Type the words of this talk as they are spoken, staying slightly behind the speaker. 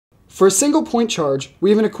For a single point charge, we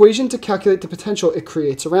have an equation to calculate the potential it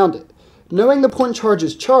creates around it. Knowing the point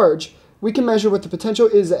charge's charge, we can measure what the potential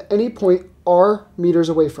is at any point r meters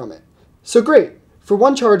away from it. So great! For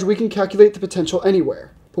one charge, we can calculate the potential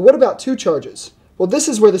anywhere. But what about two charges? Well, this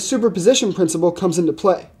is where the superposition principle comes into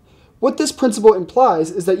play. What this principle implies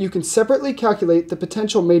is that you can separately calculate the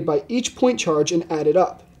potential made by each point charge and add it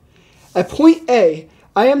up. At point A,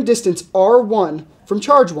 I am distance r1 from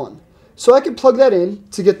charge 1, so I can plug that in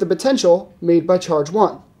to get the potential made by charge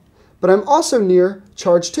 1. But I'm also near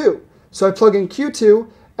charge 2, so I plug in q2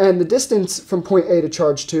 and the distance from point A to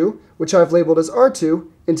charge 2, which I've labeled as r2,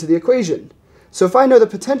 into the equation. So if I know the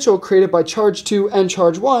potential created by charge 2 and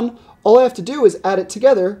charge 1, all I have to do is add it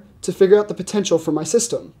together to figure out the potential for my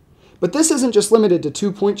system. But this isn't just limited to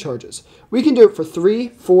 2 point charges. We can do it for 3,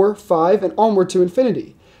 4, 5, and onward to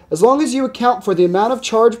infinity. As long as you account for the amount of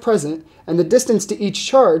charge present and the distance to each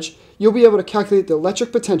charge, you'll be able to calculate the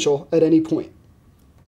electric potential at any point.